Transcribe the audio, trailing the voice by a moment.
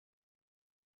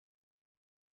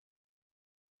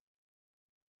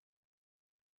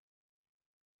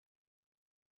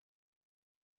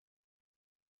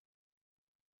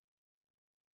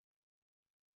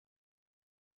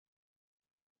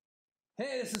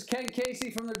Hey, this is Ken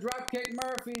Casey from the Dropkick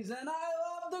Murphys, and I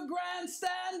love the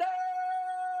Grandstanders!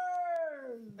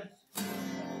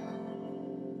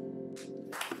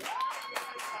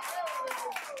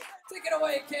 Take it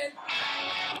away, kid!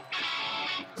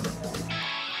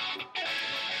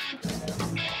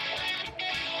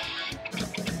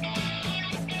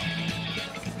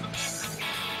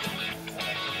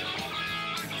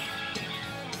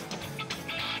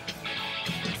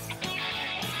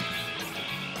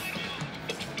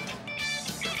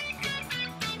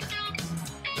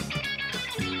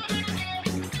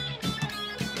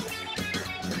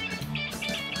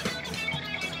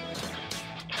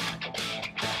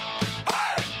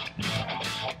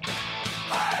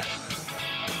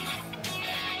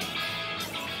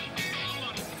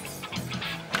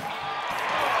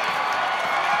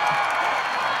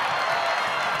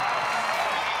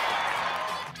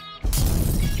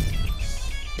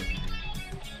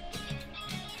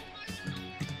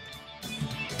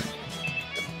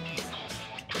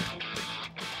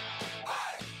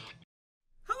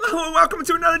 Hello and welcome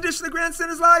to another edition of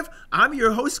Grandstanders Live. I'm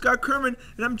your host, Scott Kerman,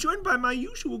 and I'm joined by my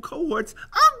usual cohorts,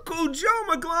 Uncle Joe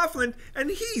McLaughlin, and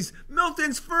he's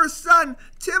Milton's first son,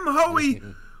 Tim Hoey.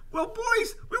 Well,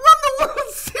 boys, we won the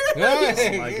World Series.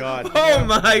 Hey. Oh, my God. Oh,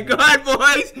 my God,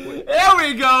 boys. There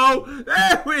we go.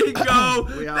 There we go.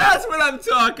 That's what I'm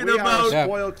talking about. We are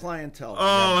spoiled clientele.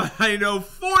 Oh, I know.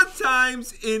 4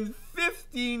 times in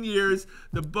 15 years,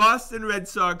 the Boston Red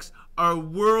Sox are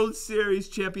World Series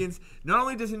champions. Not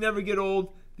only does it never get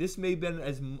old, this may have been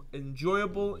as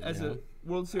enjoyable as a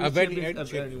World Series champion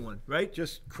of anyone, right?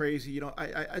 Just crazy. You know,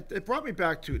 it brought me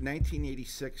back to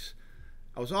 1986.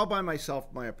 I was all by myself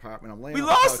in my apartment. I'm laying. We on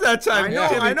lost the couch. that time.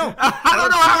 I know. I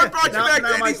don't know how it brought you back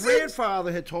to my 86.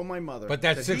 grandfather had told my mother. But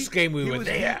that sixth game we were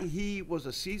there. He was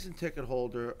a season ticket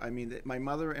holder. I mean, my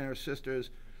mother and her sisters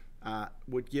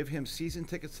would give him season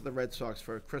tickets to the Red Sox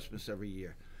for Christmas every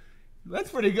year.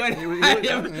 That's pretty good. Can you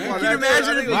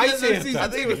imagine if he gets a season I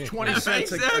think it was 20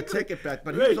 cents a Exactly. ticket back,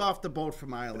 but he was off the boat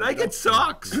from Ireland. And I get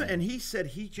socks. And he said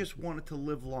he just wanted to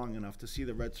live long enough to see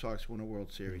the Red Sox win a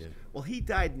World Series. Well, he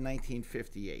died in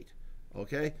 1958,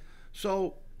 okay?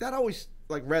 So that always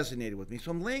like resonated with me. So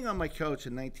I'm laying on my couch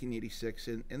in 1986,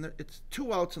 and it's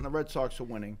 2 outs and the Red Sox are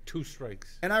winning. 2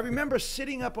 strikes. And I remember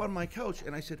sitting up on my couch,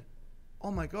 and I said, oh,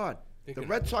 my God, the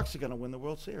Red Sox are going to win the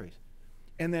World Series.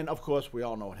 And then, of course, we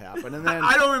all know what happened. And then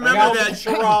I don't remember that.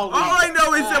 All I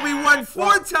know is that we won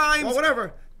 4 times. Well,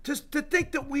 whatever. Just to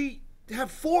think that we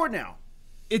have 4 now.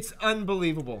 It's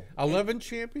unbelievable. 11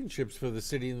 championships for the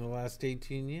city in the last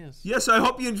 18 years. Yes, I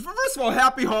hope you. First of all,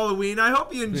 happy Halloween. I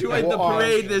hope you enjoyed the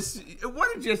parade.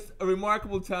 What just a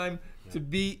remarkable time to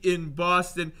be in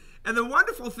Boston. And the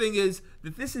wonderful thing is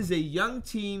that this is a young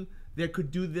team that could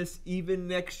do this even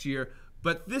next year.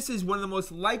 But this is one of the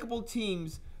most likable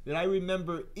teams that I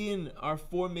remember in our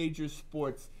 4 major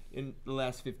sports in the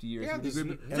last 50 years. Yeah, just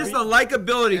the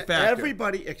likability factor.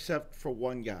 Everybody except for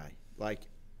one guy. Like,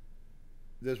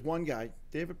 there's one guy,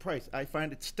 David Price.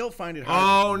 Still find it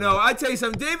hard. Oh, no. I tell you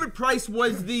something. David Price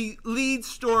was the lead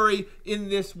story in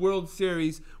this World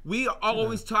Series. We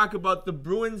always talk about the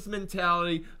Bruins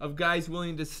mentality of guys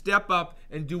willing to step up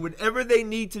and do whatever they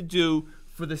need to do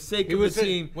for the sake of the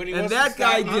team, and that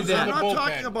guy did that. I'm not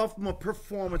talking about from a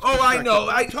performance perspective. I know.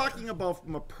 I'm talking about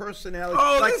from a personality.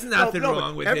 Oh, there's nothing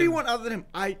wrong with him. Everyone other than him,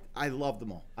 I love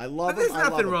them all. I love them. There's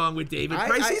nothing wrong with David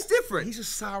Price. He's different. He's a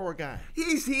sour guy.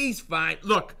 He's fine.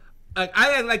 Look,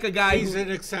 I like a guy. He's an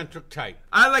eccentric type.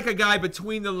 I like a guy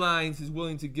between the lines who's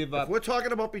willing to give up. If we're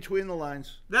talking about between the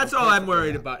lines. That's all I'm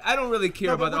worried about. I don't really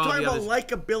care about all the others. We're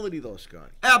talking about likability, though,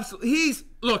 Scott. Absolutely.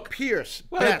 Look, Pierce.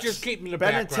 Well, Betts, just keep him in the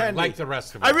background like the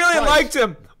rest of us. I really liked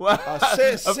him.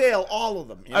 Sale, all of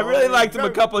them. I really liked him a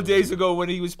couple of days ago when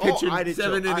he was pitching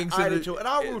 7 innings. I did too, and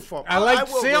I'll root for him. I liked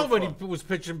Sale when he was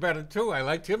pitching better, too. I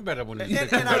liked him better when he was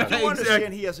pitching better. And I do understand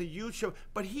Exactly. he has a huge show,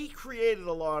 but he created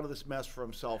a lot of this mess for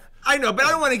himself. I know, but I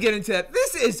don't want to get into that.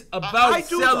 This is about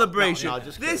celebration. No,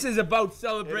 this is about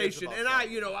celebration. About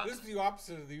and This is the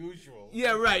opposite of the usual.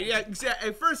 Yeah, right. Yeah,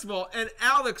 exactly. First of all, and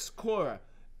Alex Cora,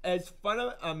 as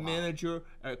fun a manager,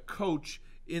 a coach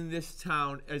in this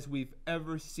town as we've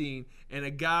ever seen, and a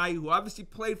guy who obviously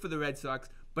played for the Red Sox,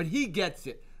 but he gets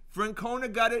it.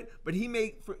 Francona got it, but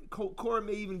Cora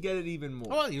may even get it even more.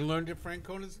 Well, you learned at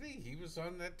Francona's knee. He was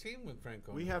on that team with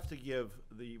Francona. We have to give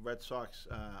the Red Sox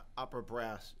upper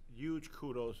brass huge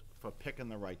kudos for picking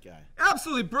the right guy.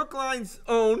 Absolutely. Brookline's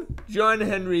own John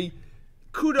Henry.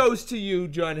 Kudos to you,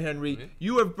 John Henry.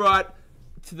 You have brought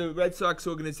to the Red Sox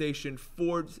organization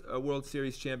 4 World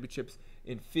Series championships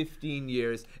in 15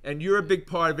 years, and you're a big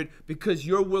part of it because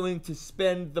you're willing to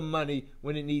spend the money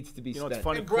when it needs to be spent. It's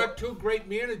funny. They brought two great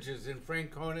managers in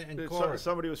Francona and Cora.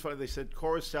 Somebody was funny. They said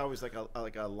Cora's salary is like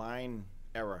a line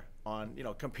error on,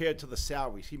 compared to the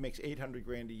salaries. He makes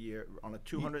 $800,000 a year on a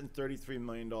 $233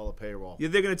 million payroll. Yeah,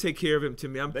 they're going to take care of him,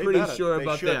 Timmy. I'm They pretty better. sure They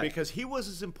about should, that. because he was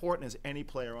as important as any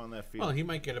player on that field. Well, he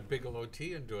might get a big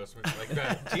OT endorsement like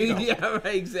that. Tito. Yeah,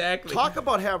 right, exactly. Talk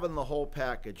about having the whole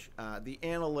package, the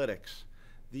analytics,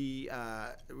 the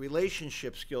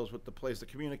relationship skills with the players, the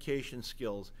communication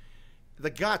skills, the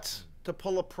guts to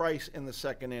pull a Price in the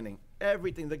second inning,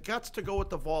 everything, the guts to go with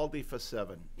the Valdi for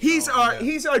 7. He's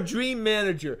our dream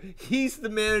manager. He's the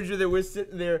manager that we're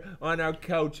sitting there on our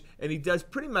couch, and he does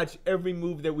pretty much every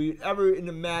move that we ever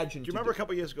imagined. Do you remember a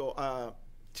couple years ago,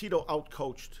 Tito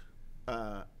outcoached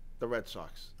the Red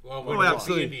Sox? Well,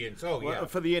 absolutely. the Indians. Oh, yeah.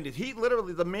 For the Indians, he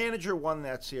literally, the manager won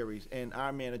that series, and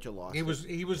our manager lost. He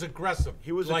was aggressive.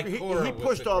 He was like he Cora pushed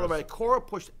was all the way. aggressive. Cora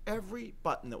pushed every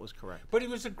button that was correct. But he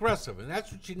was aggressive, and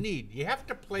that's what you need. You have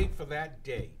to play for that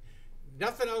day.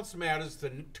 Nothing else matters.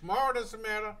 Tomorrow doesn't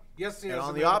matter. Yesterday And doesn't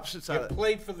on the matter. opposite side, you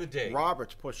played for the day.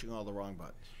 Roberts pushing all the wrong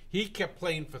buttons. He kept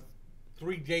playing for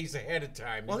 3 days ahead of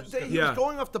time. Well, he was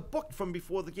going off the book from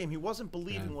before the game. He wasn't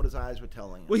believing what his eyes were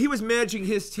telling him. Well, he was managing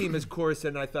his team, as Cora said,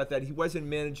 and I thought that he wasn't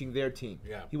managing their team.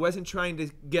 Yeah. He wasn't trying to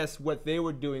guess what they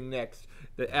were doing next,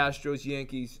 the Astros,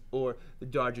 Yankees, or the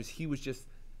Dodgers. He was just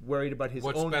worried about his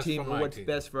own team and what's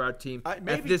best for our team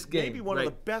at this game. Maybe one of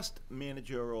the best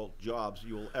managerial jobs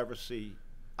you will ever see.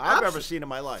 I've ever seen in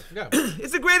my life. Yeah.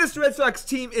 It's the greatest Red Sox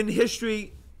team in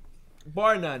history,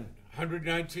 bar none.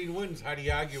 119 wins. How do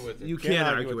you argue with it? You can't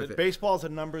argue with it. Baseball's a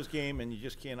numbers game, and you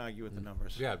just can't argue with the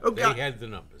numbers. Yeah, Okay. they had the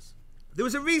numbers. There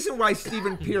was a reason why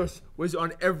Stephen Pierce was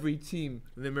on every team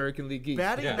in the American League East.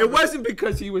 Batting Yeah. It wasn't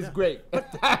because he was great.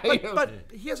 But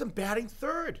he hasn't batting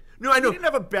third. No, I know. He didn't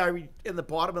have a Barry in the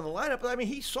bottom of the lineup. But I mean,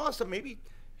 he saw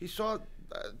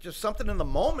just something in the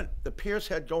moment that Pierce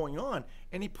had going on,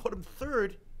 and he put him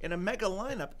third in a mega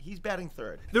lineup. He's batting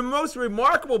third. The most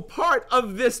remarkable part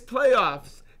of this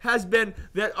playoffs has been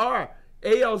that our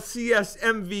ALCS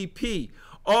MVP,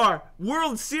 our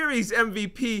World Series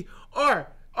MVP,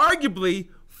 are arguably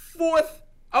fourth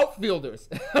outfielders,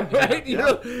 right?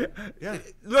 Yeah.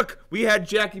 Look, we had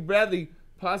Jackie Bradley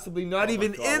possibly not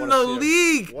even God, in what the a series.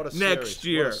 league What a next series.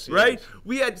 year, What a series. right?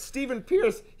 We had Stephen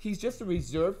Pierce. He's just a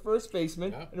reserve first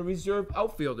baseman and a reserve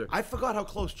outfielder. I forgot how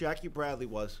close Jackie Bradley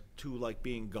was to like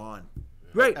being gone.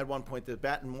 Right. At one point, the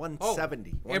batting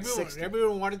 170, 160.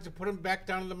 Everyone wanted to put him back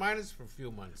down in the minors for a few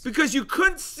months. Because you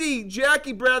couldn't see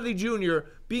Jackie Bradley Jr.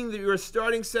 being your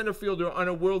starting center fielder on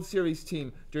a World Series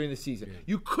team during the season.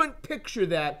 You couldn't picture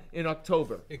that in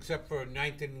October. Except for a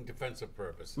ninth inning defensive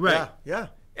purpose. Right. Yeah.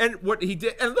 And what he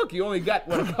did, and look, he only got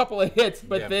a couple of hits,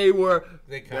 but they were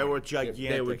They gigantic.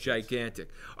 They were gigantic.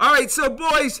 All right, so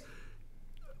boys,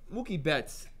 Mookie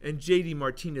Betts and JD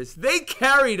Martinez, they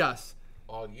carried us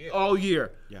all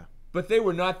year. Yeah. But they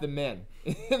were not the men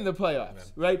in the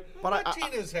playoffs, right? But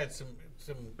Martinez had some.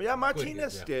 But yeah,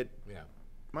 Martinez good, did. Yeah.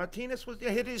 Martinez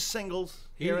hit his singles.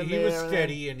 He here and was there,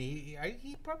 steady, and he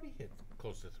probably hit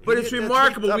close to 3. But it's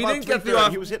remarkable. We didn't get the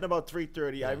off. He was hitting about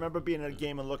 330. I remember being at a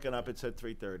game and looking up. It said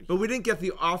 330. But we didn't get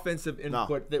the offensive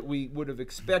input that we would have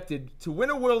expected to win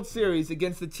a World Series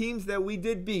against the teams that we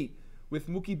did beat, with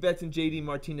Mookie Betts and JD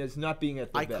Martinez not being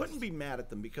at their best. I couldn't be mad at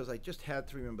them because I just had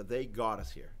to remember they got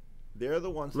us here. They're the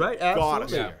ones that Right, got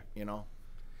us absolutely. here.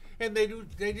 And they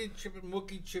did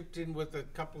Mookie chipped in with a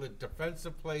couple of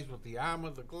defensive plays with the arm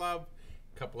of the glove,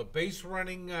 a couple of base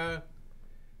running.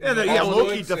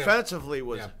 Mookie defensively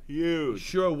was huge.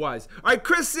 Sure was. All right,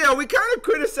 Chris Sale, we kind of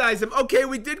criticized him. Okay,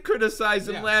 we did criticize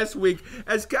him last week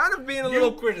as kind of being a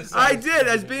little. Criticized I did,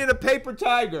 as being a paper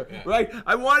tiger, right?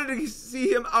 I wanted to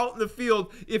see him out in the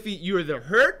field if you're either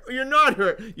hurt or you're not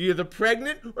hurt. You're either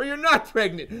pregnant or you're not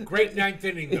pregnant. Great ninth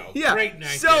inning, though. Yeah. Great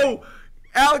ninth So, inning.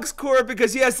 Alex Cora,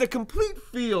 because he has the complete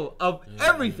feel of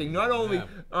everything, not only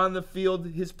on the field,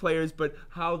 his players, but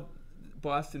how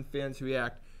Boston fans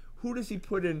react. Who does he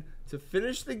put in to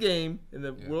finish the game in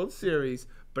the World Series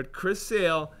but Chris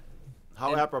Sale?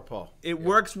 How apropos. It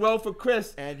works well for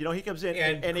Chris. And, he comes in.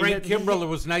 And he Frank hit, Kimbrell, it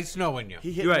was nice knowing you.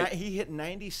 He hit, Right. he hit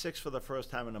 96 for the first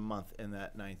time in a month in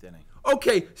that ninth inning.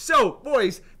 Okay, so,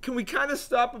 boys, can we kind of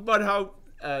stop about how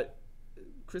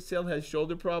Chris Sale has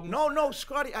shoulder problems? No,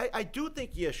 Scotty, I do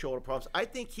think he has shoulder problems. I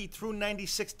think he threw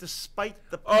 96 despite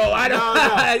the... Oh, I don't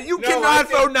No. You No, cannot I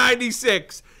throw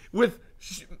 96 with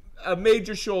a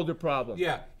major shoulder problem.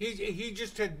 Yeah, he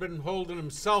just had been holding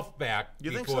himself back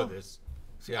You think before so? this.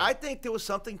 Yeah. I think there was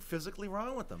something physically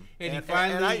wrong with him. And he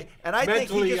finally I think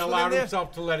he mentally just went in allowed there,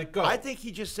 himself to let it go. I think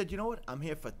he just said, you know what? I'm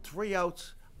here for 3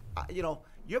 outs. You know,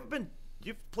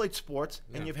 you've played sports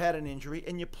and you've had an injury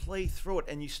and you play through it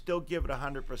and you still give it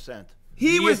 100%.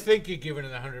 You think you're giving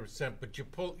it 100%, but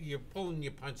you're pulling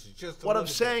your punches just a What little I'm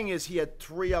saying is he had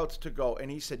 3 outs to go, and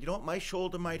he said, you know what, my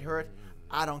shoulder might hurt.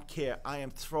 I don't care. I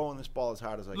am throwing this ball as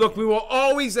hard as I can. Look, we were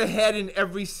always ahead in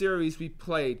every series we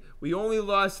played. We only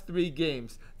lost 3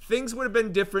 games. Things would have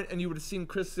been different, and you would have seen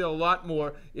Chris Sale a lot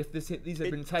more if these had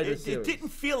been tighter series. It didn't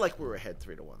feel like we were ahead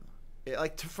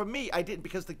 3-1. For me, I didn't,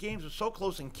 because the games were so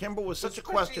close, and Kimbrel was such a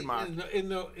question mark. In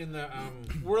the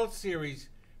World Series,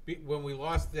 when we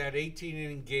lost that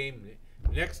 18-inning game,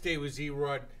 the next day was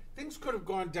Erod. Things could have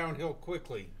gone downhill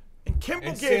quickly. And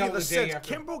Kimbrel gave me the sense.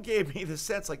 Kimbrel gave me the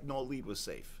sense like no lead was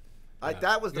safe.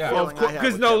 That was the feeling I had.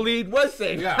 Because no lead was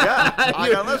safe.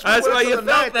 Unless that's why you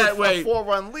felt that way. A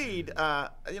 4-run lead.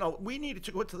 You know, we needed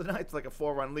to go to the ninth like a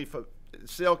 4-run lead for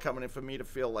Sale coming in for me to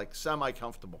feel like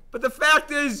semi-comfortable. But the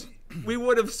fact is, we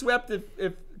would have swept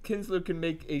if Kinsler can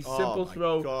make a simple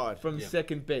throw from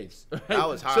second base. Right? That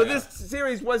was hard. So this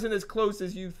series wasn't as close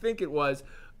as you think it was.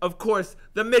 Of course,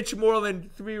 the Mitch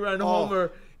Moreland 3-run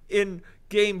homer in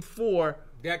Game 4.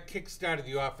 That kick-started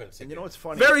the offense. And you know what's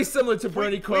funny? Very similar to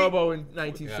Bernie Carbo in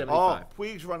 1975.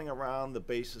 Puig's running around the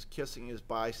bases, kissing his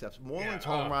biceps. Moreland's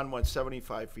home run went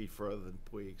 75 feet further than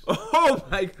Puig's. Oh,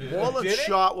 my God. Moreland's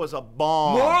shot was a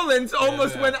bomb. Moreland's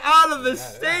almost went out of the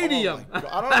stadium. Oh,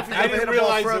 I don't know if he's ever hit a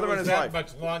ball further in his life.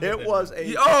 It was a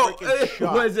freaking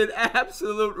shot. It was an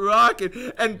absolute rocket.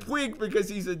 And Puig, because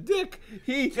he's a dick,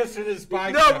 he... Kissing his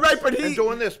biceps. No, right, but he... And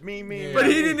doing this, me. But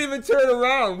he didn't even turn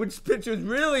around, which pitchers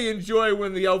really enjoy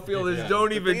when the outfielders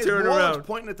don't even turn around. Moreland's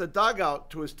pointing at the dugout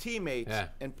to his teammates,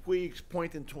 and Puig's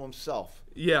pointing to himself.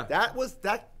 Yeah.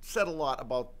 That said a lot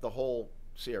about the whole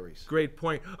series. Great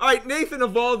point. All right, Nathan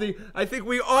Eovaldi. I think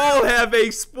we all have a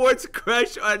sports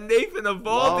crush on Nathan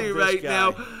Eovaldi right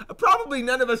now. Probably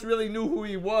none of us really knew who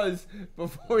he was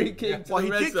before he came to the Red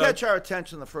Sox. Well, he did catch our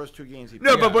attention the first 2 games he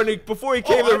played. No, but before he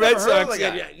came to the Red Sox, I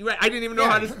didn't even know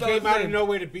how to spell his name. He came out of name.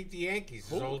 nowhere to beat the Yankees,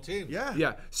 his old team.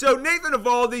 Yeah. So Nathan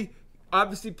Eovaldi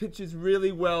obviously pitches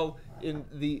really well in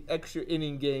the extra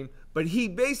inning game, but he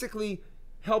basically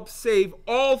helped save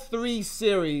all 3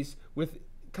 series with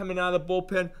coming out of the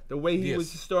bullpen, the way he was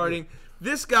starting.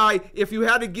 This guy, if you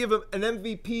had to give him an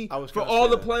MVP for all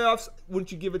the playoffs,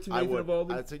 wouldn't you give it to Nathan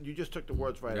Eovaldi? You just took the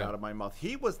words right out of my mouth.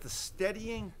 He was the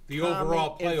steadying,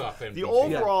 overall playoff MVP. The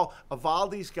overall,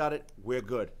 Eovaldi's got it. We're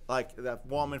good. Like that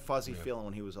warm and fuzzy feeling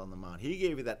when he was on the mound. He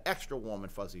gave you that extra warm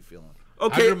and fuzzy feeling.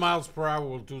 Okay, 100 miles per hour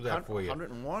will do that for you.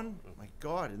 101. My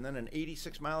God! And then an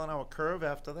 86-mile-an-hour curve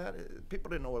after that. People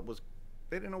didn't know what was.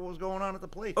 They didn't know what was going on at the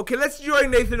plate. Okay, let's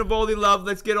join Nathan Eovaldi love.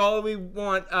 Let's get all we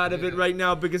want out of it right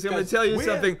now, because I'm going to tell you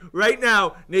something. Right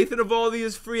now, Nathan Eovaldi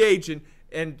is free agent,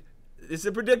 and this is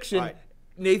a prediction. Right.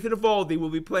 Nathan Eovaldi will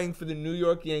be playing for the New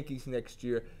York Yankees next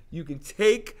year. You can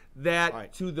take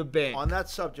that to the bank. On that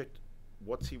subject,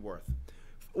 what's he worth?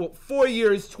 Well, 4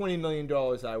 years, $20 million,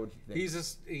 I would think.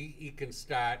 He can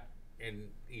start, and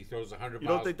he throws 100 miles per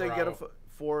hour. You don't think they get him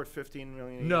for $15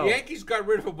 million? No. The Yankees got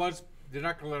rid of a bunch. They're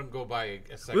not going to let him go by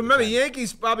a second Remember, time.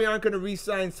 Yankees probably aren't going to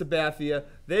re-sign Sabathia.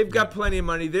 They've got plenty of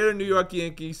money. They're the New York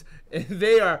Yankees, and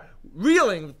they are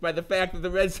reeling by the fact that the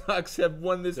Red Sox have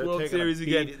won this World Series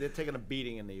again. They're taking a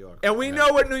beating in New York. And we know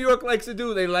what New York likes to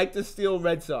do. They like to steal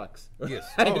Red Sox. Yes.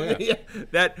 Oh,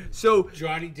 yeah.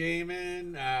 Johnny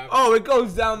Damon. It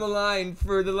goes down the line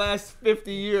for the last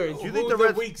 50 years. You think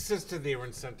the weak sister there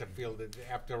in center field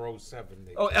after 07?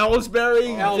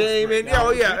 Ellsbury, Damon.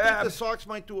 Do you think the Sox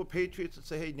might do a Patriots and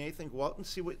say, hey, Nathan, go out and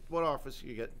see what offers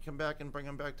you get. Come back and bring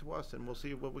him back to us, and we'll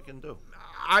see what we can do.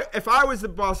 If I was the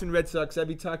Boston Red Sox, I'd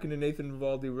be talking to Nathan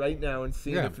Eovaldi right now and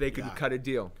seeing if they could cut a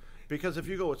deal. Because if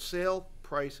you go with Sale,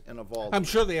 Price, and Eovaldi, I'm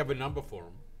sure they have a number for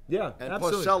him. Yeah, and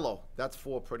absolutely. Porcello, that's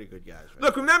 4 pretty good guys. Right?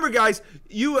 Look, remember, guys,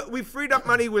 we freed up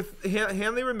money with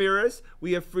Hanley Ramirez.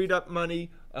 We have freed up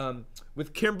money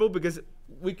with Kimbrel because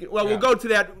we'll go to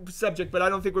that subject, but I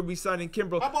don't think we'll be signing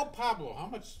Kimbrel. How about Pablo? How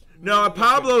much? No,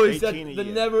 Pablo is the year.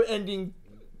 never-ending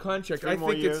contract. 3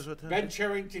 more years with him? Ben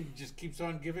Cherington just keeps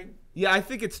on giving? Yeah, I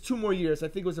think it's 2 more years. I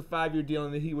think it was a 5-year deal,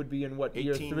 and that he would be in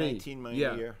year 3. 19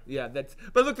 million a year. Yeah, but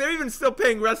look, they're even still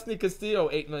paying Rusney Castillo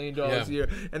 $8 million a year,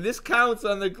 and this counts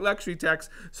on the luxury tax.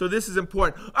 So this is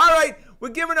important. All right, we're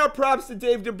giving our props to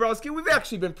Dave Dombrowski. We've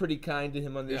actually been pretty kind to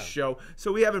him on this show,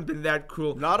 so we haven't been that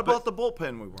cruel. Not about the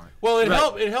bullpen, we weren't. Well,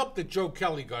 it helped that Joe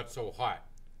Kelly got so hot.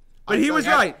 But he was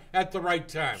right at the right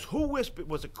time. Who whispered?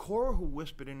 Was it Cora who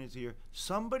whispered in his ear?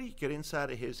 Somebody got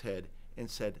inside of his head and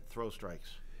said, "Throw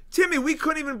strikes." Timmy, we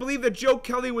couldn't even believe that Joe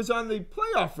Kelly was on the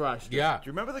playoff roster. Yeah. Do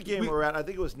you remember the game we were at? I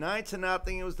think it was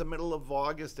 9-0. It was the middle of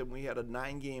August, and we had a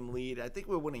 9-game lead. I think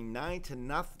we were winning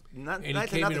 9-0. And he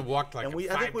came in and walked like and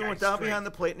a I think we went down behind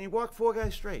the plate, and he walked 4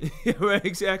 guys straight. Right,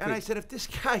 exactly. And I said, if this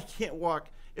guy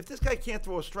can't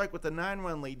throw a strike with a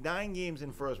 9-run lead, 9 games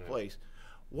in first place,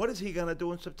 what is he gonna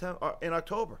do in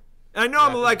October? I know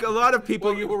I'm like a lot of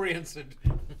people. Well, you were answered.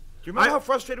 Do you remember how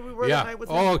frustrated we were that night with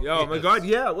him? Oh my God,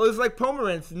 yeah. Well, it was like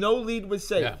Pomerantz. No lead was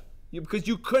safe. Yeah. Because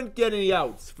you couldn't get any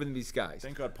outs from these guys.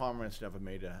 Thank God Pomerantz never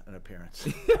made an appearance.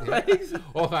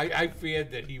 I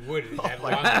feared that he would.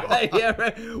 Yeah,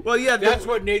 right. Well, yeah. That's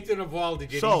what Nathan Evaldi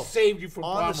did. So, he saved you from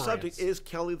on Pomerantz. the subject, is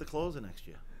Kelly the closer next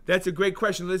year? That's a great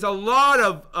question. There's a lot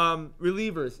of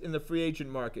relievers in the free agent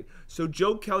market. So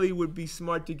Joe Kelly would be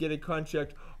smart to get a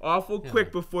contract awful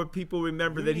quick before people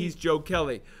remember that he's Joe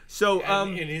Kelly. So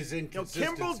and his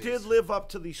inconsistencies. Kimbrel did live up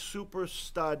to the super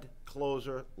stud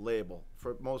closer label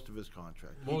for most of his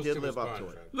contract. He did live up to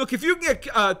it. Look, if you can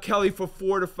get Kelly for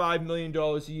 $4 to $5 million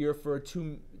a year for a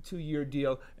two-year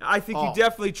deal, I think you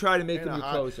definitely try to make him your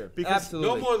closer. Absolutely.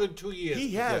 No more than 2 years.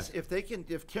 He has. If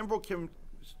Kimbrel can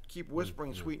keep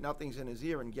whispering sweet nothings in his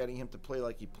ear and getting him to play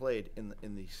like he played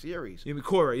in the series. In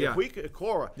Cora, yeah. If we could,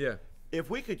 yeah. If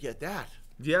we could get that.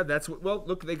 Yeah, that's what. Well,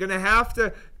 look, they're going to have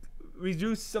to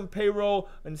reduce some payroll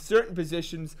in certain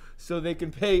positions so they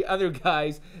can pay other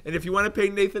guys. And if you want to pay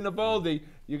Nathan Evaldi,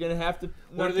 you're going to have to.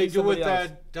 What do they do with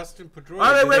Dustin Pedroia?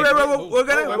 All right, wait. We're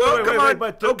going to. Come on.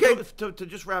 But okay. To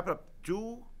just wrap it up,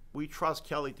 do we trust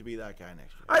Kelly to be that guy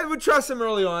next year? I would trust him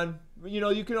early on. You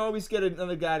know, you can always get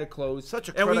another guy to close. Such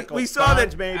a and critical. we saw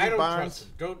Barnes, that. maybe I don't Barnes.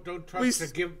 trust him. Don't trust to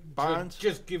give Barnes.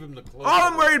 Just give him the close. All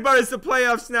I'm worried about is the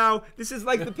playoffs now. This is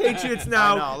like the Patriots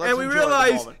now, know, and we enjoy the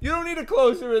realize moment. you don't need a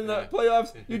closer in the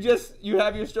playoffs. You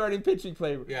have your starting pitching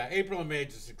flavor. Yeah, April and May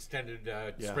just extended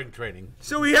spring training.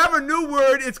 So we have a new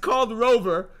word. It's called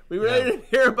rover. We ready to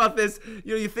hear about this.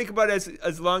 You know, you think about it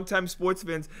as longtime sports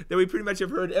fans that we pretty much have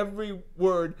heard every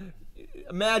word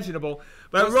imaginable.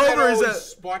 But a rover is a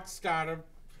spot starter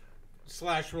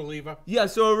 / reliever. Yeah,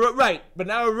 so right. But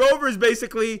now a rover is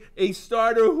basically a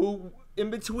starter who, in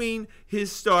between his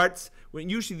starts, when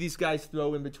usually these guys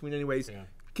throw in between anyways,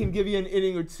 can give you an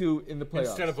inning or two in the playoffs.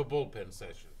 Instead of a bullpen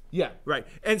session. Yeah, right.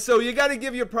 And so you got to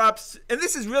give your props. And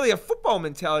this is really a football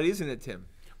mentality, isn't it, Tim?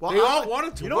 Well, they all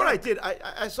wanted to. You know what I did?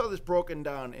 I saw this broken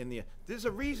down in the. There's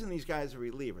a reason these guys are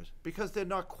relievers because they're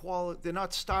not They're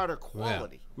not starter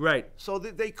quality. Yeah. Right. So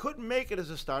they couldn't make it as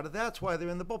a starter. That's why they're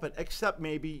in the bullpen. Except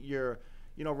maybe your,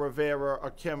 Rivera or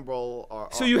Kimbrel or.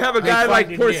 So you have a guy like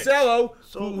Porcello,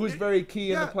 So who's very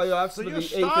key in the playoffs. So for your the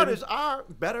starters are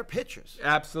better pitchers.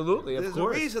 Absolutely, of There's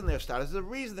course. a reason they're starters. There's a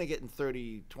reason they're getting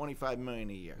 $25 million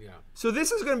a year. Yeah. So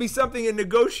this is going to be something in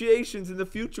negotiations in the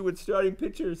future with starting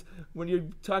pitchers when you're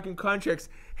talking contracts.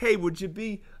 Hey, would you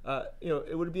be,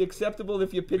 would it be acceptable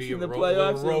if you pitched in the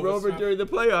playoffs and rover during the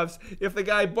playoffs? If the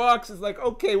guy balks, it's like,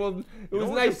 okay, well, it was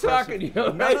nice talking to you.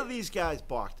 None Right? of these guys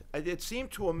balked. It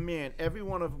seemed to a man, every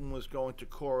one of them was going to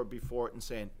Cora before it and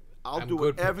saying, I'll do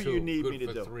good for whatever two, you need good me to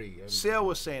for do. three. Sale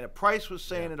was saying it. Price was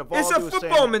saying it. Evaldi It's a was saying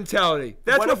football it. mentality.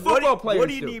 That's what football players do. What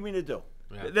do you need me to do?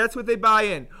 Yeah. That's what they buy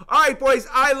in. All right, boys,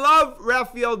 I love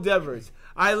Rafael Devers.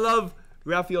 I love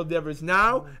Rafael Devers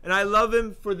now, and I love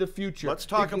him for the future. Let's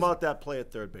talk about that play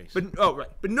at third base.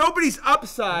 But nobody's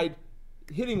upside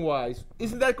hitting wise.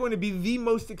 Isn't that going to be the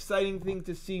most exciting thing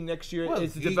to see next year?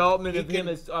 Is the development of him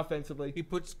as offensively? He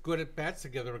puts good at bats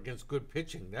together against good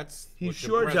pitching. That's He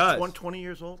sure does. 120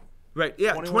 years old. Right,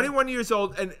 yeah, 21 years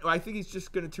old, and I think he's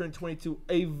just going to turn 22.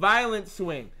 A violent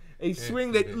swing. A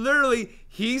swing that literally,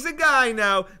 he's a guy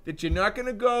now that you're not going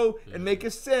to go and make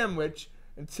a sandwich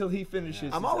until he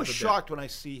finishes. I'm always shocked when I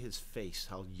see his face,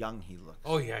 how young he looks.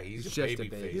 Oh, yeah, he's just a a baby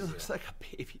baby. face. He looks like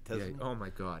a baby, doesn't he? Oh, my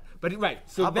God. But, right,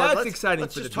 so Let's exciting for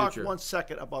the future. Let's just talk 1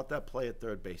 second about that play at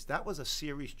third base. That was a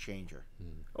series changer.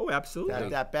 Oh, absolutely.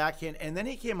 That backhand. And then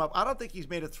he came up. I don't think he's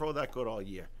made a throw that good all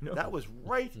year. No. That was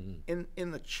right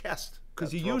in the chest.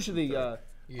 Because he usually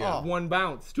one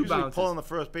bounce, two usually bounces. pulling the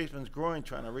first baseman's groin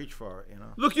trying to reach for it,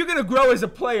 Look, you're going to grow as a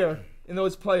player in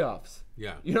those playoffs.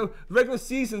 Yeah. Regular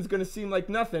season's going to seem like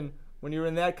nothing when you're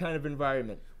in that kind of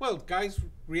environment. Well, guys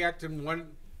react in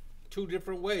two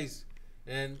different ways,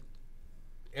 and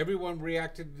everyone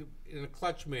reacted in a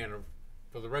clutch manner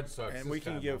for the Red Sox. And we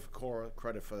can give Cora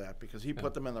credit for that because he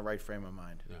put them in the right frame of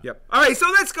mind. Yeah. Yep. All right, so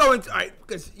let's go into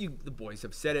because the boys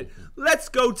have said it. Let's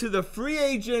go to the free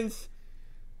agents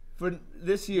for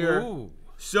this year. Ooh.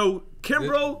 So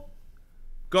Kimbrel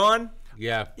gone.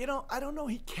 Yeah. I don't know.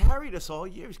 He carried us all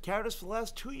year. He's carried us for the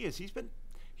last 2 years.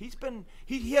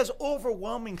 He has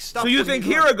overwhelming stuff. So you think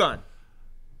Hira gone?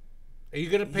 Are you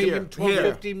going to pay him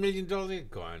 $15 million?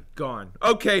 Gone. Gone.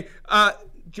 Okay.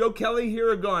 Joe Kelly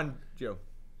here or gone, Joe?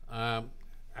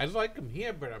 I like him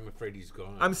here, but I'm afraid he's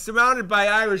gone. I'm surrounded by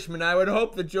Irishmen. I would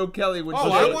hope that Joe Kelly would.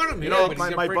 Oh, I want him here. But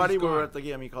my buddy, we were at the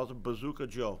game. He calls him Bazooka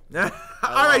Joe. All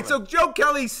right, so Joe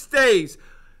Kelly stays.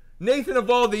 Nathan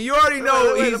Evaldi, you already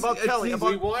know Wait, he's about Kelly.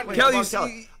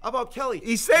 About Kelly.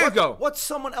 He's stay or go. What's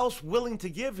someone else willing to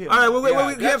give him? All right, we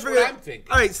that's can't what I'm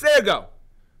thinking. All right, stay or go,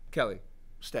 Kelly.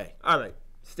 Stay. All right,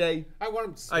 stay. I want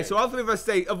him to stay. All right, so all three of us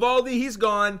stay. Evaldi, he's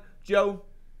gone. Joe.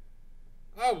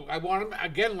 Oh, I want him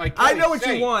again. Like I know what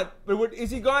you want, but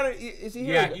is he gone? Is he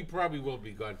here? Yeah, he probably will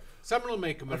be gone. Someone will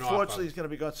make him an offer. Unfortunately, he's going to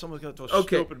be gone. Someone's going to throw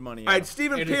stupid money. All right, at him.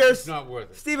 Stephen And Pierce. it's not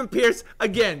worth it. Stephen Pierce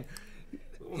again.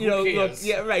 You know, look,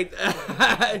 yeah, right.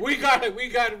 we got it. We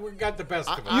got the best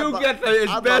of it. You get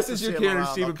as best as you can in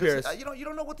Stephen Pierce. You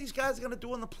don't know what these guys are going to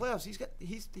do in the playoffs.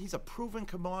 He's a proven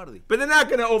commodity. But they're not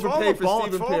going to overpay for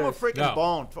Stephen Pierce. Throw him a freaking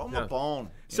bone. Throw him a bone.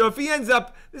 So if he ends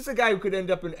up, this is a guy who could end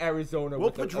up in Arizona. Will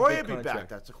with a Pedroia big be back? contract.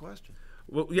 That's a question.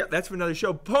 Well, yeah, that's for another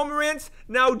show. Pomerantz.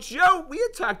 Now, Joe, we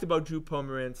had talked about Drew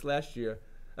Pomerantz last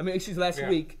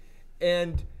week,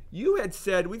 and you had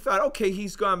said we thought, okay,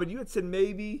 he's gone, but you had said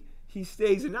maybe he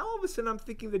stays, and now all of a sudden I'm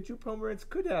thinking that Drew Pomerantz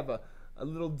could have a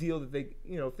little deal that they,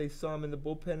 if they saw him in the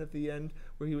bullpen at the end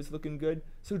where he was looking good.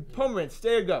 So Pomerantz,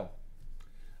 stay or go?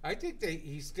 I think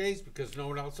he stays because no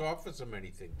one else offers him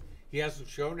anything. He hasn't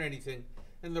shown anything.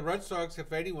 And the Red Sox,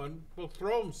 if anyone, will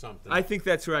throw him something. I think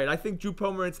that's right. I think Drew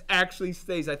Pomerantz actually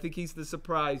stays. I think he's the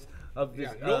surprise of this.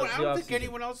 I don't think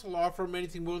anyone else will offer him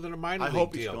anything more than a minor league deal. I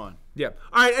hope he's gone. Yeah.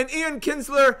 All right, and Ian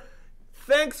Kinsler,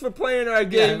 thanks for playing our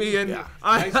game, Ian. Yeah.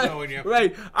 Nice knowing you.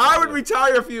 Right. I would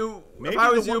retire if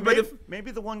I was you, but maybe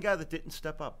the one guy that didn't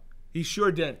step up. He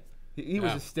sure didn't. He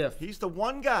was a stiff. He's the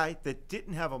one guy that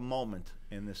didn't have a moment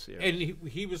in this series. And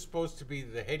he was supposed to be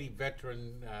the heady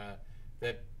veteran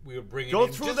that we were bringing Go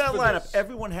in through just that for lineup. this.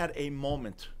 Everyone had a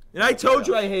moment. And I told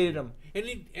you I hated him.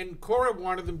 And Cora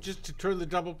wanted them just to turn the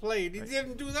double play, and he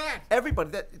didn't do that.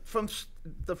 Everybody, from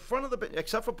the front of the bench,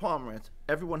 except for Pomerantz,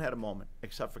 everyone had a moment,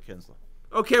 except for Kinsler.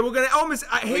 Okay, we're going to almost...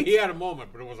 He had a moment,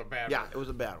 but it was a bad one. Yeah, it was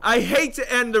a bad one. I hate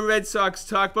to end the Red Sox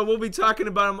talk, but we'll be talking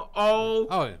about them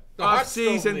all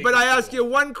off-season. But I ask you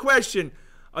one question.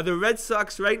 Are the Red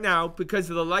Sox right now, because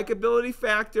of the likability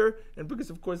factor, and because,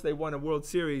 of course, they won a World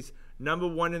Series, number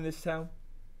one in this town?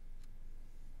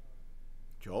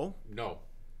 Joe? No.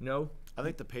 No? I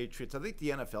think the Patriots, I think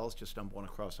the NFL is just number one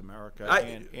across America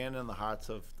and in the hearts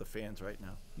of the fans right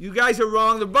now. You guys are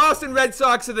wrong. The Boston Red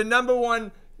Sox are the number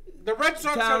one. The Red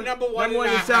Sox are number one in our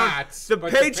hearts. The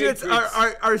Patriots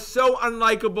are so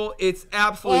unlikable. It's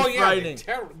absolutely frightening.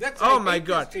 Oh my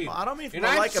God! Well, I don't mean from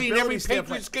and a I've seen every likability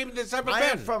Patriots game that's ever I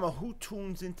am been. from a who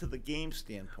tunes into the game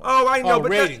standpoint. Oh, I know,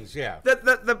 but ratings,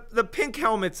 the pink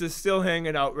helmets is still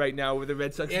hanging out right now with the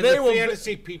Red Sox. And the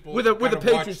fantasy people with the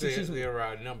Patriots watch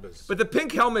their numbers. But the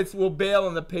pink helmets will bail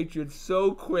on the Patriots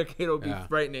so quick it'll be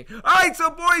frightening. All right,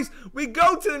 so boys, we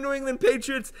go to the New England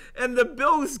Patriots, and the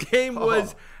Bills game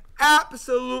was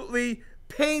absolutely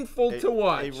painful to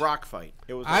watch. A rock fight.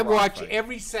 It was. I watched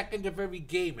every second of every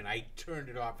game, and I turned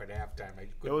it off at halftime.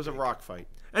 It was a rock fight.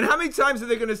 And how many times are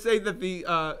they going to say that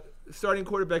the starting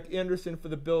quarterback Anderson for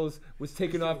the Bills was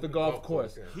taken off the golf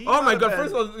course? Oh my God!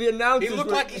 First of all, the announcers. He looked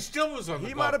like he still was on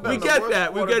the golf course. He might have been the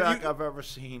worst quarterback I've ever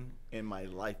seen in my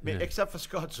life, except for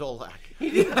Scott Zolak.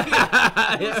 It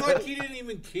was like he didn't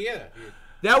even care.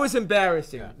 That was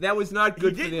embarrassing. That was not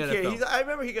good for the NFL. I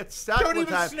remember he got stopped one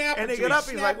time, and he got up.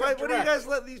 He's like, "What do you guys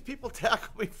let these people tackle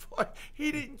me for?"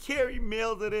 He didn't care. He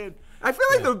mailed it in. I feel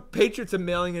like the Patriots are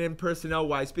mailing it in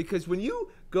personnel-wise because when you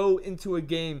go into a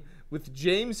game with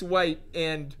James White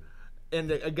and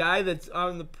a guy that's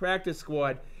on the practice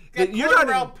squad,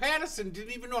 Cordarrelle Patterson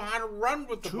didn't even know how to run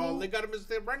with the ball. They got him as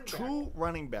their running back. Two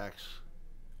running backs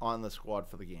on the squad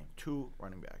for the game. Two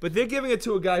running backs. But they're giving it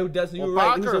to a guy who doesn't. You're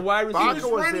right. Who's a wide receiver. Barker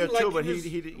was there too, but he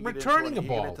he returning a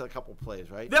ball. He got into a couple plays,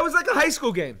 right? That was like a high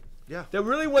school game. Yeah. That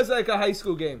really was like a high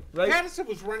school game, right? Patterson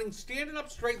was running, standing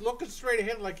up straight, looking straight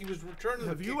ahead like he was returning.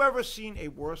 Have you ever seen a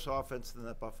worse offense than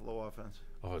that Buffalo offense?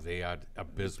 Oh, they are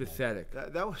abysmal. Pathetic.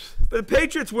 That was. But the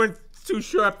Patriots weren't too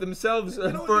sharp themselves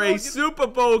for a Super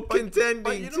Bowl contending team.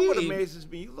 But you know what amazes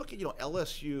me? You look at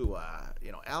LSU,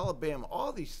 Alabama,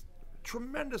 all these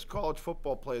tremendous college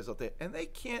football players out there, and they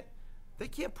can't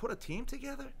put a team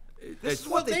together. This is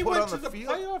what they put on the field. They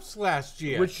went to the playoffs last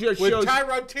year with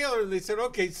Tyrod Taylor, and they said,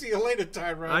 "Okay, see you later,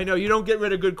 Tyrod." I know you don't get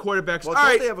rid of good quarterbacks. Well,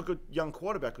 don't they have a good young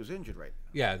quarterback who's injured right now?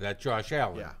 Yeah, that Josh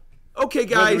Allen. Yeah. Okay,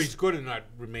 Whether guys. he's good or not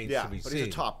remains Yeah, to be but seen. he's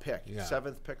a top pick, Yeah.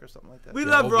 7th pick or something like that. We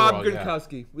love Rob overall, yeah.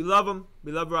 Gronkowski. We love him.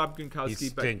 We love Rob Gronkowski. He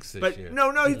stinks this but year.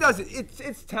 no, he doesn't.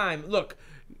 It's time. Look,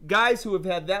 guys who have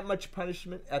had that much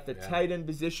punishment at the tight end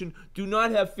position do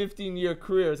not have 15-year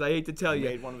careers. I hate to tell He you.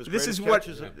 made one of his This greatest is what.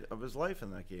 catches of his life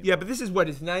in that game. Yeah, but this is what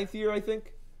his 9th year, I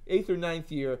think. 8th or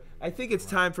 9th year. I think it's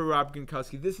time for Rob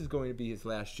Gronkowski. This is going to be his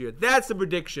last year. That's the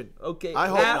prediction. Okay, I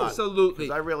hope absolutely.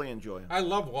 not, 'cause I really enjoy him. I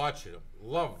love watching him.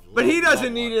 But he doesn't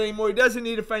love need watching it anymore. He doesn't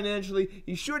need it financially.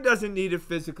 He sure doesn't need it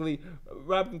physically.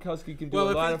 Rob Gronkowski can do Well,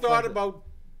 a lot if he of thought fun- about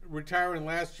retiring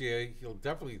last year, he'll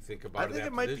definitely think about I it think it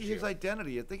after might this be year. his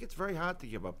identity. I think it's very hard to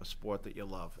give up a sport that you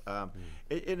love. And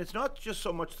it's not just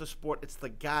so much the sport, it's the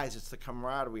guys, it's the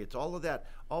camaraderie, it's all of that.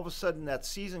 All of a sudden, that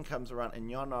season comes around and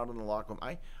you're not in the locker room.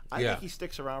 I Yeah. think he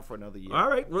sticks around for another year. All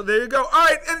right, well there you go. All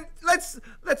right, and let's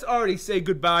already say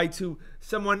goodbye to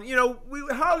someone. You know, we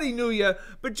hardly knew you,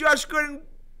 but Josh Gordon,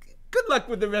 good luck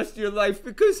with the rest of your life,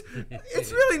 because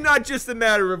it's really not just a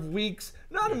matter of weeks,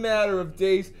 not a matter of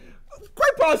days.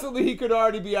 Quite possibly he could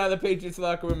already be out of the Patriots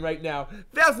locker room right now.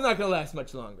 That's not going to last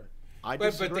much longer. I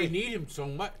But disagree. they need him so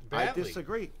much I badly.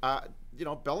 disagree.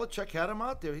 Belichick had him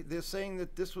out there. They're saying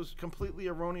that this was completely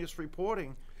erroneous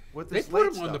reporting with They this put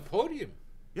late him on the stuff. podium.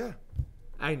 Yeah.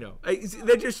 I know.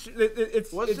 They're just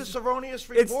it's Was it's, this erroneous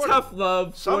it's reporting? tough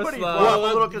love. Somebody forced brought love. up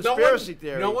a little conspiracy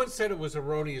theory. No one said it was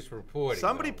erroneous reporting.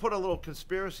 Somebody though. put a little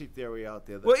conspiracy theory out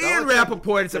there. That Well, Ian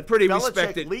Rappaport is a that pretty Belichick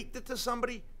respected- leaked it to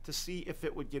somebody to see if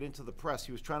it would get into the press.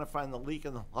 He was trying to find the leak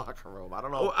in the locker room. I don't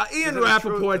know. Well, Ian Is there any truth to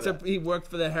Rappaport's that? he worked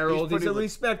for the Herald. He's pretty a le-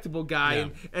 respectable guy, Yeah.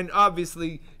 and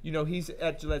obviously, you know, he's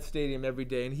at Gillette Stadium every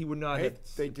day, and he would not Hey, have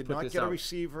they did put not this get a out.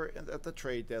 receiver at the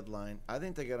trade deadline. I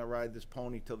think they're going to ride this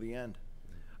pony till the end.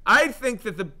 I think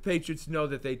that the Patriots know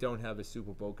that they don't have a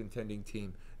Super Bowl contending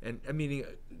team, and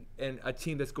a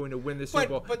team that's going to win the Super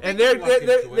Bowl. but And they they're can luck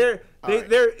into it.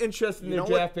 they're interested in You their know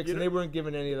what? draft picks, You and know- they weren't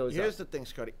given any of those. Here's up. the thing,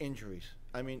 Scotty. Injuries.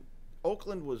 I mean,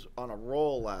 Oakland was on a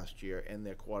roll last year, and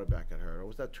their quarterback got hurt. Or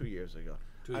was that 2 years ago?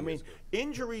 2 I years mean, ago.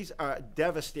 injuries are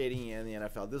devastating in the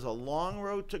NFL. There's a long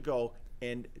road to go,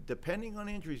 and depending on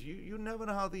injuries, you never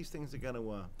know how these things are going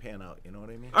to pan out. You know what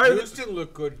I mean? All right, Houston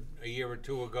looked good a year or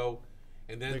two ago,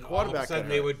 and then The all of a quarterback sudden got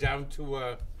they hurt. were down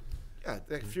to Yeah,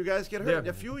 a few guys get hurt. Yeah.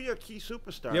 A few of your key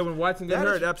superstars. Yeah, when Watson got That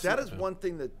hurt, is- absolutely. That is one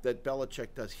thing that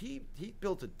Belichick does. He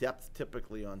built a depth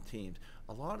typically on teams.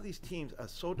 A lot of these teams are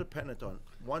so dependent on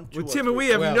one, two, Well, or Timmy, three. we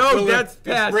have well, no well, depth if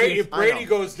passing. Brady, if I Brady know.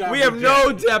 goes down, We we're have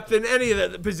no dead. depth in any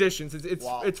of the positions. It's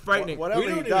Well, frightening. whatever We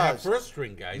don't he even have does. first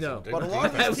string guys. No. on But a lot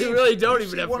of defense. these We teams, really don't you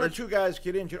even see have one or first- two guys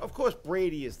get injured. Of course,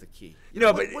 Brady is the key.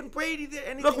 No, but- when Brady did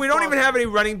anything, Look, we don't even have any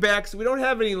running backs. We don't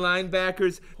have any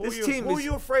linebackers. Who This are team who is are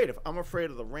you afraid of? I'm afraid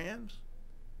of the Rams.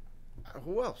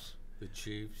 Who else? The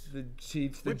Chiefs. the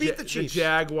Chiefs. We beat the Chiefs.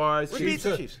 Jaguars. We Chiefs. beat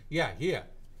the Chiefs. Yeah, here.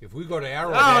 If we go to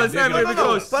Arrowhead, Oh, it's they're not gonna even kill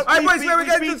close. us. But All right, boys, we we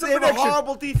gotta do beat- some they have a predictions.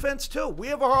 horrible defense too. We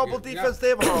have a horrible Yeah. defense. They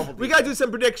have a horrible defense. We got to do some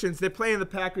predictions. They're playing the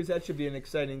Packers. That should be an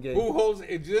exciting game. Who holds?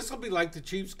 This will be like the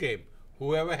Chiefs game.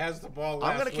 Whoever has the ball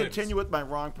last I'm going to wins. continue with my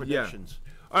wrong predictions.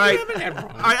 All right. haven't had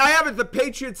wrong. I have it. The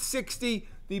Patriots 60.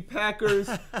 The Packers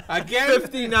Again?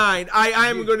 59.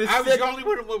 I'm going to I was stick. the only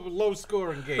one with a low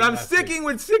scoring game. I'm last week. sticking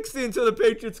with 60 until the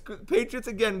Patriots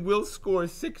again will score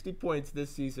 60 points this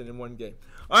season in one game.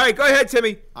 All right, go ahead,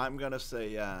 Timmy. I'm going to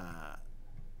say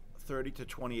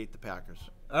 30-28 the Packers.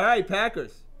 All right,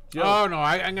 Packers. Joe. Oh no,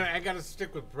 I gotta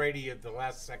stick with Brady at the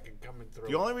last second coming through.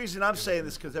 The only reason I'm saying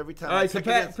this because every time All I right, so pick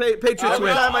against, Patriots every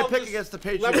win. time I I'll pick just- against the let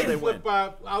Patriots, me they win.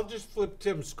 flip. I'll just flip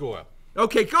Tim's score.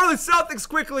 Okay, go to the Celtics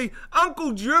quickly.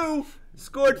 Uncle Drew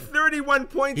scored 31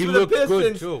 points He for the looked good,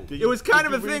 Pistons. too. Did It was kind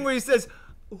did of a you thing read- where he says,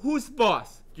 "Who's the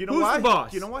boss? Do you know Who's why? the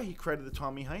boss?" Do you know why he credited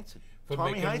Tommy Heinsohn? For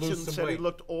Tommy making him lose Heinsohn some said he weight.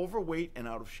 looked overweight and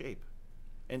out of shape.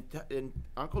 And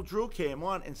Uncle Drew came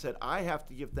on and said, I have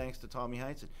to give thanks to Tommy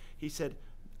Heinsohn. He said,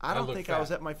 I don't look think I was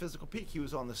fat. at my physical peak. He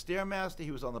was on the Stairmaster.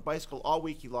 He was on the bicycle all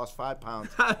week. He lost 5 pounds.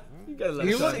 You gotta let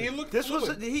He him looked. talk. He looked. This was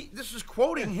fluid. this is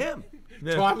quoting him.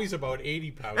 Yeah. Tommy's about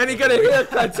 80 pounds. And he got a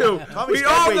haircut too. Tommy's we head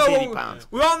all weighs know 80 pounds.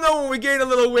 we all know when we gain a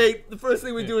little weight, the first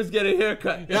thing we do is get a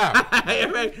haircut. Yeah.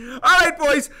 Right? All right,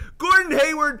 boys. Gordon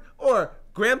Hayward or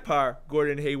Grandpa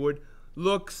Gordon Hayward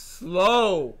looks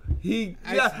slow.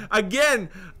 Again.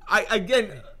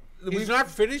 He's not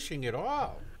finishing at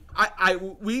all.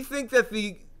 We think that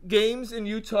the games in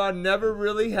Utah never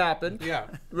really happened. Yeah.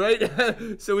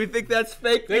 Right? So we think that's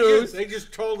fake They news.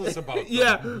 just told us about. them.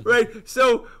 Yeah, right.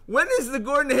 So when is the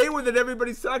Gordon Hayward that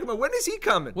everybody's talking about? When is he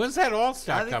coming? When's that all I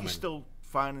start think coming? he's still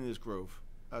finding his groove.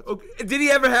 Okay. Did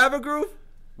he ever have a groove?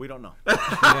 We don't know. All For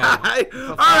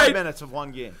 5 right, minutes of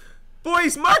one game.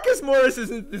 boys. Marcus Morris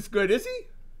isn't this good, is he?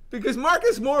 Because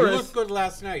Marcus He Morris, looked good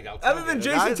last night. I'll tell other than you.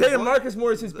 Jason guys- Tatum, Marcus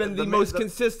Morris has been the the most man-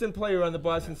 consistent player on the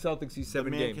Boston Celtics these The 7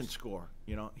 man games. can score.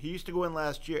 You know, he used to go in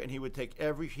last year and he would take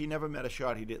he never met a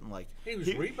shot he didn't like. He was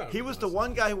rebounding He was the last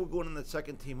one guy who would go in the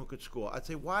second team who could score. I'd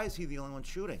say, why is he the only one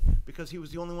shooting? Because he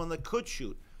was the only one that could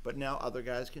shoot. But now other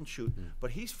guys can shoot.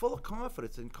 But he's full of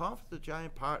confidence, and confidence is a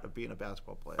giant part of being a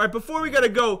basketball player. All right, before we gotta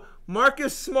go,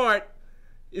 Marcus Smart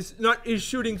is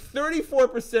shooting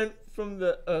 34% from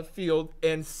the field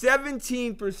and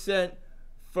 17%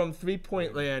 from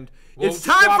 3-point land. Won't It's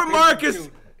time stop for him Marcus from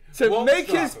shooting. to Won't make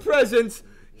stop his him. presence.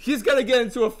 He's gonna get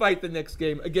into a fight the next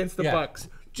game against the Yeah. Bucks.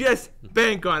 Just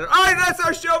bank on it. All right, that's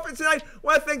our show for tonight.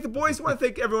 Want to thank the boys. Want to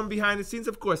thank everyone behind the scenes.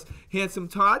 Of course, Handsome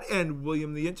Todd and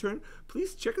William the intern.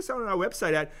 Please check us out on our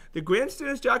website at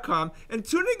thegrandstanders.com and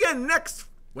tune in again next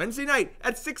Wednesday night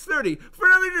at 6:30 for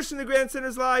another edition of the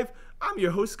Grandstanders Live. I'm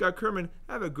your host, Scott Kerman.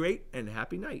 Have a great and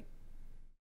happy night.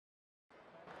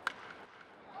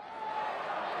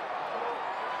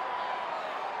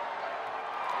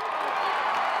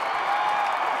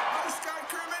 I'm Scott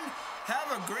Kerman.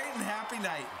 Have a great and happy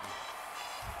night.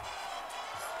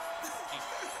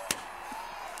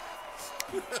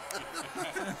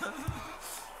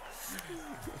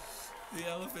 The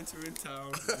elephants are in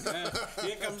town.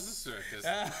 Here comes the circus.